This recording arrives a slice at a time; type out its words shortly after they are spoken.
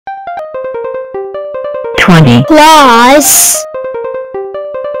20 plus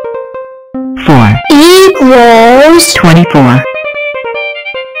 4 equals 24.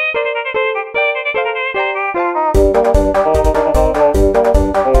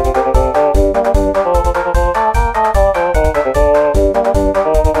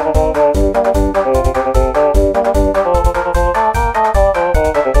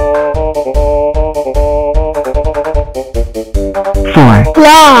 4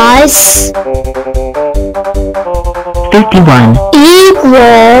 plus 51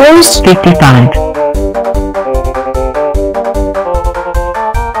 equals 55.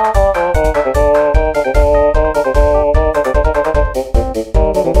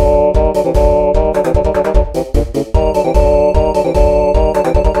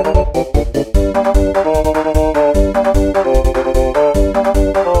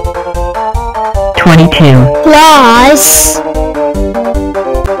 22 plus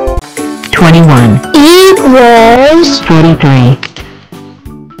 21 equals 43.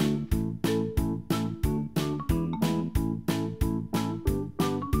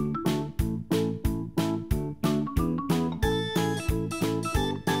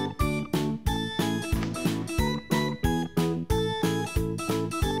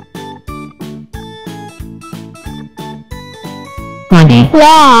 20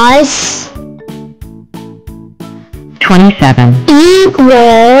 plus 27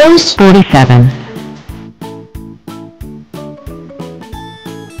 equals 47.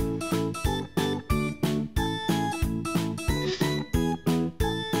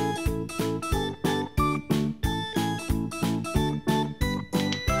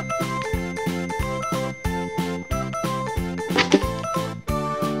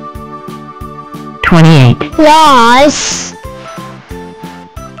 28 plus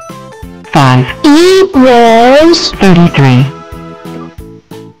 5 equals 33.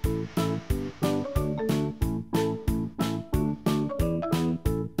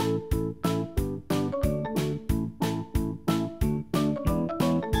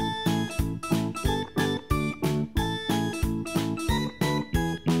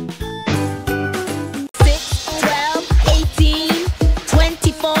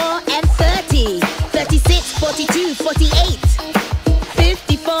 42, 48,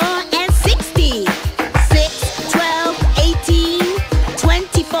 54 and 60. 6, 12, 18,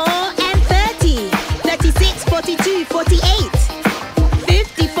 24 and 30. 36, 42, 48,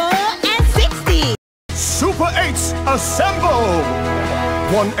 54 and 60. Super 8s assemble!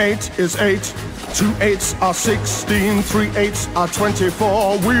 1 8 is 8, 2 8s are 16, 3 8s are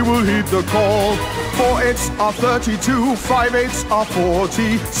 24, we will heed the call. 4 8s are 32, 5 8s are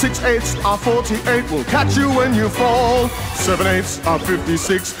 40, 6 8s are 48, we'll catch you when you fall. 7 8s are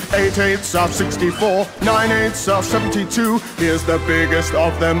 56, 8 8s are 64, 9 8s are 72, here's the biggest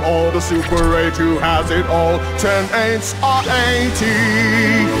of them all, the Super 8 who has it all. 10 8s are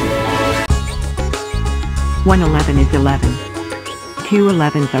 80. 1 11 is 11. 2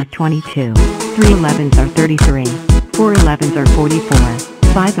 11s are 22. 3 11s are 33. 4 11s are 44.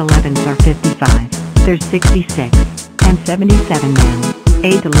 5 11s are 55. There's 66 and 77 now.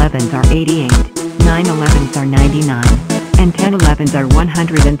 8 11s are 88. 9 11s are 99. And 10 11s are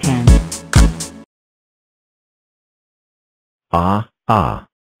 110.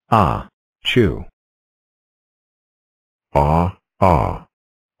 Chew.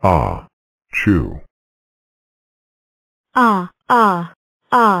 Chew. Chew.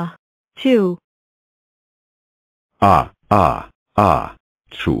 Chew.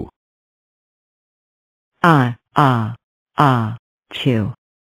 Chew. Chew.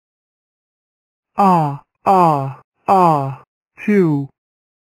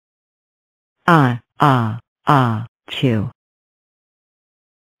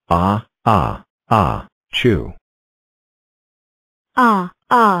 Chew. Chew.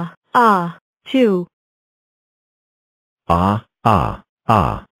 Chew.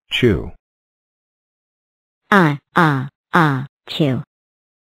 Chew. Chew.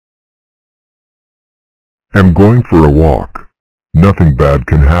 I'm going for a walk. Nothing bad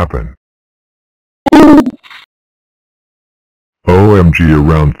can happen. OMG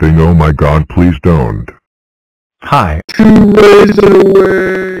around thing, oh my god, please don't. Hi. 2 ways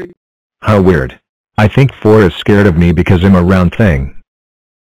away. How weird. I think 4 is scared of me because I'm a round thing.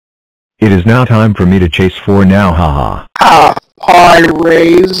 It is now time for me to chase 4 now, haha. I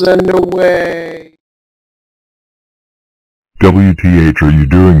raisin away. WTH are you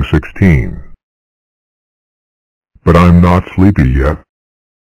doing 16? But I'm not sleepy yet.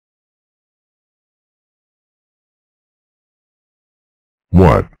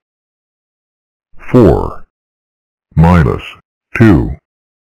 What? 4 minus 2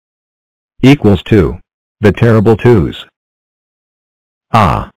 Equals 2. The terrible twos.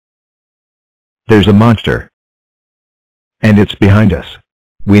 Ah. There's a monster. And it's behind us.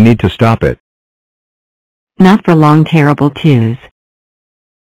 We need to stop it. Not for long, terrible twos.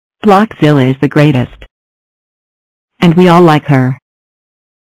 Blockzilla is the greatest. And we all like her.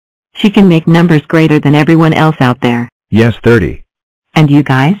 She can make numbers greater than everyone else out there. Yes, 30. And you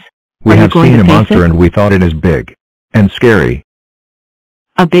guys? We Are you have going seen to a face monster it? and we thought it is big. And scary.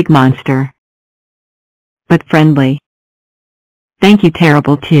 A big monster. But friendly. Thank you,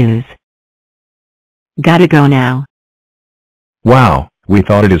 terrible twos. Gotta go now. Wow, we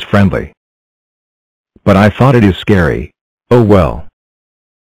thought it is friendly. But I thought it is scary. Oh well.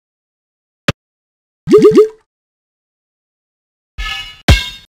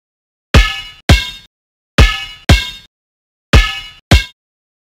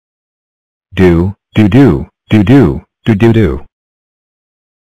 Do.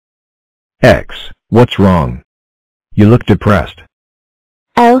 X, what's wrong? You look depressed.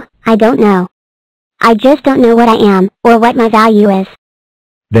 Oh, I don't know. I just don't know what I am, or what my value is.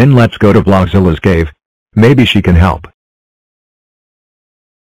 Then let's go to Blockzilla's cave. Maybe she can help.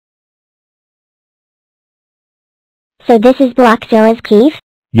 So this is Blockzilla's cave?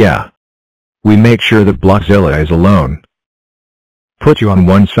 Yeah. We make sure that Blockzilla is alone. Put you on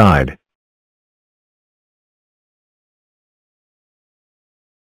one side.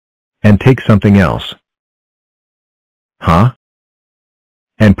 And take something else. Huh?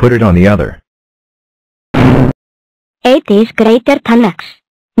 And put it on the other. 8 is greater than X.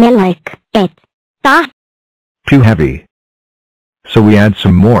 Me like it. Ta. Too heavy. So we add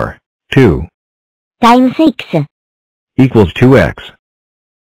some more. 2 Times 6. equals 2x.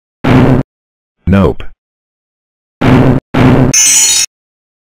 Nope.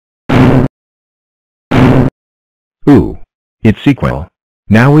 Ooh. It's equal.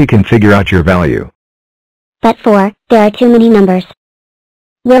 Now we can figure out your value. But 4, there are too many numbers.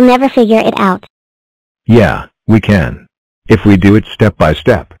 We'll never figure it out. Yeah, we can. If we do it step by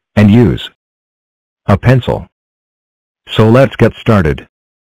step, and use a pencil. So let's get started.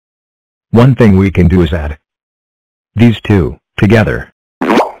 One thing we can do is add these two together.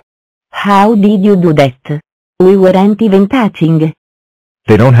 How did you do that? We weren't even touching.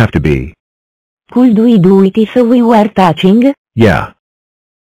 They don't have to be. Could we do it if we were touching? Yeah.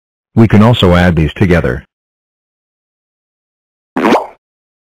 We can also add these together.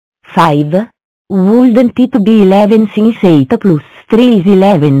 5. Wouldn't it be 11 since 8 plus 3 is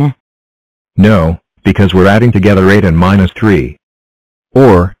 11? No, because we're adding together 8 and minus 3.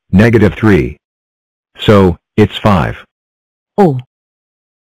 Or, negative 3. So, it's 5. Oh.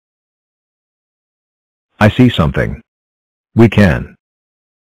 I see something. We can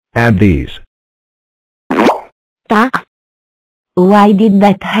add these. Ta. Why did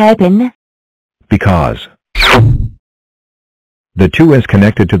that happen? Because the 2 is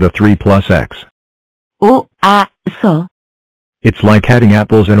connected to the 3 plus x. Oh, so. It's like adding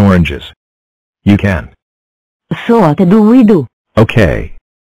apples and oranges. You can. So what do we do? Okay.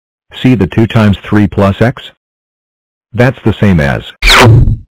 See the 2 times 3 plus x? That's the same as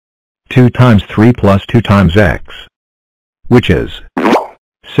 2 times 3 plus 2 times x. Which is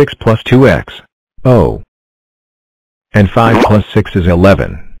 6 plus 2x. Oh. And 5 plus 6 is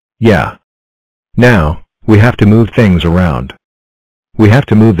 11. Yeah. Now, we have to move things around. We have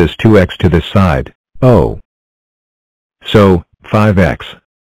to move this 2x to this side. Oh. So, 5x.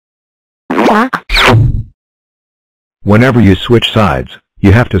 Ta. Whenever you switch sides,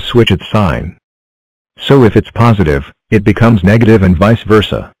 you have to switch its sign. So if it's positive, it becomes negative and vice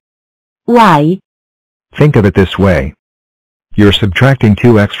versa. Why? Think of it this way. You're subtracting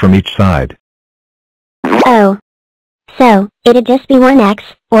 2x from each side. Oh. So, it'd just be 1x,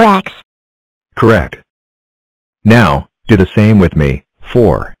 or x. Correct. Now, do the same with me.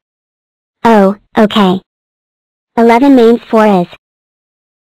 4. Oh, okay. 11 means 4 is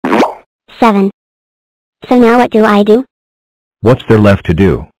 7. So now what do I do? What's there left to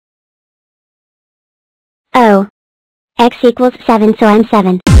do? Oh. X equals 7, so I'm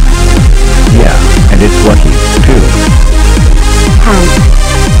 7. Yeah, and it's lucky, too.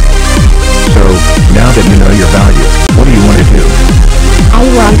 So, now that you know your value, what do you want to do? I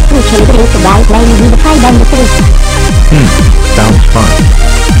want to change it into by playing with the 5 and the 3.